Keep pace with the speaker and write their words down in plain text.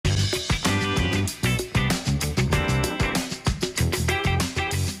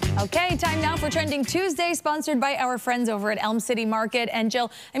Okay, time now for Trending Tuesday, sponsored by our friends over at Elm City Market. And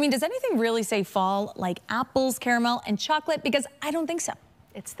Jill, I mean, does anything really say fall like apples, caramel, and chocolate? Because I don't think so.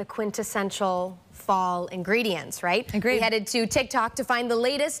 It's the quintessential fall ingredients, right? Agreed. We headed to TikTok to find the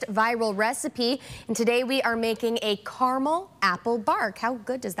latest viral recipe, and today we are making a caramel apple bark. How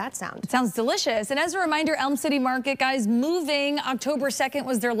good does that sound? It sounds delicious. And as a reminder, Elm City Market, guys, moving. October 2nd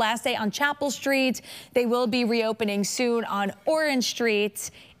was their last day on Chapel Street. They will be reopening soon on Orange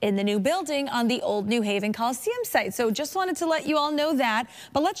Street in the new building on the old New Haven Coliseum site. So just wanted to let you all know that.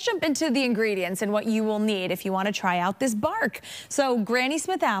 But let's jump into the ingredients and what you will need if you want to try out this bark. So Granny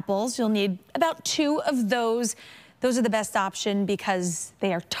Smith apples, you'll need about 2 of those. Those are the best option because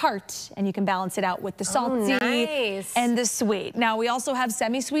they are tart and you can balance it out with the salty and the sweet. Now we also have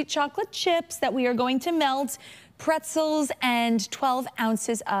semi-sweet chocolate chips that we are going to melt, pretzels, and 12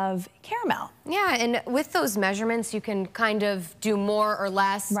 ounces of caramel. Yeah, and with those measurements, you can kind of do more or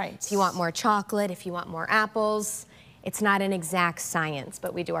less. Right. If you want more chocolate, if you want more apples, it's not an exact science,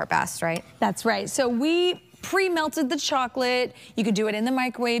 but we do our best, right? That's right. So we pre-melted the chocolate. You could do it in the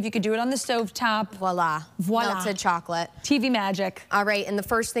microwave. You could do it on the stovetop. Voila. Voila. Melted chocolate. TV magic. All right, and the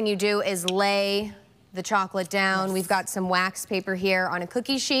first thing you do is lay the chocolate down. Yes. We've got some wax paper here on a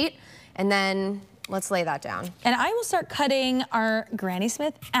cookie sheet, and then let's lay that down. And I will start cutting our Granny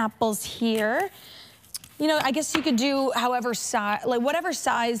Smith apples here. You know, I guess you could do however size, like whatever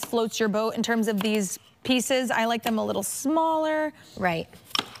size floats your boat in terms of these pieces. I like them a little smaller. Right.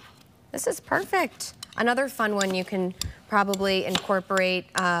 This is perfect. Another fun one you can probably incorporate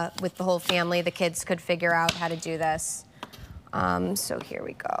with the whole family. The kids could figure out how to do this. So here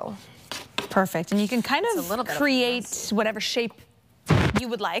we go. Perfect. And you can kind of create whatever shape you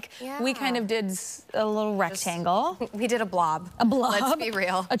would like. Yeah. We kind of did a little rectangle. We did a blob. A blob. Let's be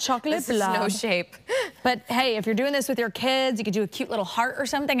real. A chocolate blob. This is no shape. But hey, if you're doing this with your kids, you could do a cute little heart or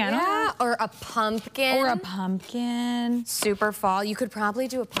something. I don't know. Or a pumpkin. Or a pumpkin. Super fall. You could probably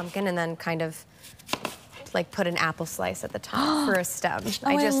do a pumpkin and then kind of like put an apple slice at the top for a stem.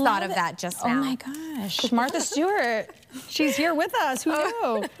 I just thought of that just now. Oh my gosh, Martha Stewart. She's here with us, who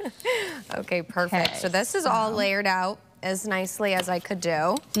knew? Okay, perfect. So this is all layered out as nicely as I could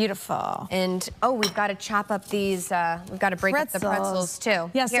do. Beautiful. And oh, we've got to chop up these, we've got to break up the pretzels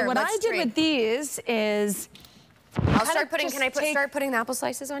too. Yeah, so what I did with these is I'll start putting, can I start putting the apple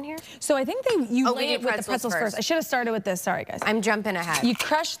slices on here? So I think you lay it with the pretzels first. I should have started with this, sorry guys. I'm jumping ahead. You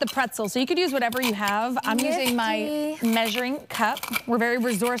crush the pretzel, so you could use whatever you have. I'm using my measuring cup. We're very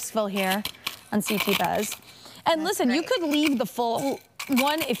resourceful here on CT Buzz. And listen, you could leave the full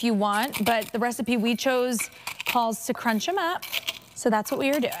one if you want, but the recipe we chose calls to crunch them up. So that's what we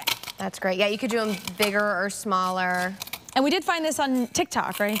are doing. That's great. Yeah, you could do them bigger or smaller. And we did find this on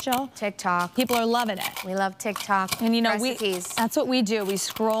TikTok, right, Jill? TikTok. People are loving it. We love TikTok and you know, recipes. That's what we do. We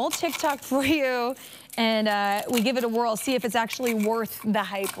scroll TikTok for you, and we give it a whirl, see if it's actually worth the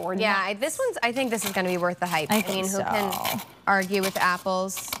hype or not. Yeah, I think this is going to be worth the hype. I mean, who can argue with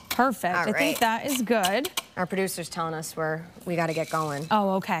apples? Perfect. I think that is good. Our producer's telling us we got to get going.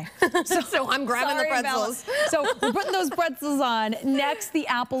 Oh, okay. So I'm grabbing the pretzels. So we're putting those pretzels on. Next, the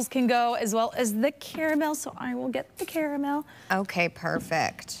apples can go as well as the caramel. So I will get the caramel. Okay,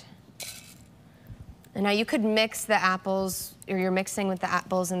 perfect. And now you could mix the apples, or you're mixing with the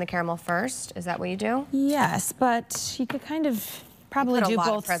apples and the caramel first. Is that what you do? Yes, but you could kind of probably do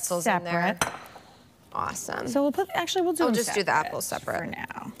both pretzels separate. in there. Awesome. So we'll do them We'll just do the apples separate for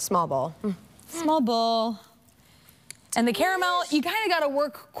now. Small bowl. Small bowl. And the caramel, you kind of got to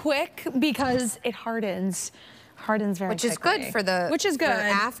work quick because it hardens. Hardens very quickly. Which is good for the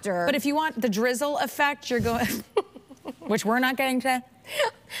after. But if you want the drizzle effect, you're going, which we're not getting today.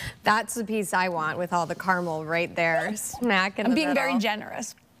 That's the piece I want with all the caramel right there, smack in the middle. I'm being very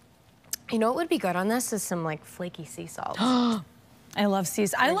generous. You know what would be good on this is some like flaky sea salt. I love sea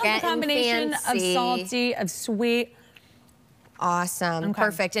salt. I love the combination of salty, of sweet. Awesome,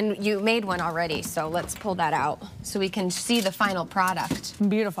 perfect. And you made one already, so let's pull that out so we can see the final product.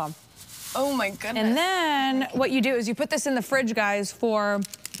 Beautiful. Oh my goodness. And then what you do is you put this in the fridge, guys, for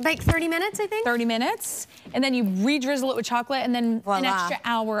like 30 minutes, I think? 30 minutes. And then you re-drizzle it with chocolate and then an extra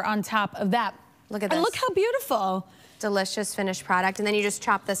hour on top of that. Look at this. And look how beautiful. Delicious finished product. And then you just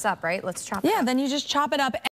chop this up, right? Let's chop it up. Yeah, then you just chop it up.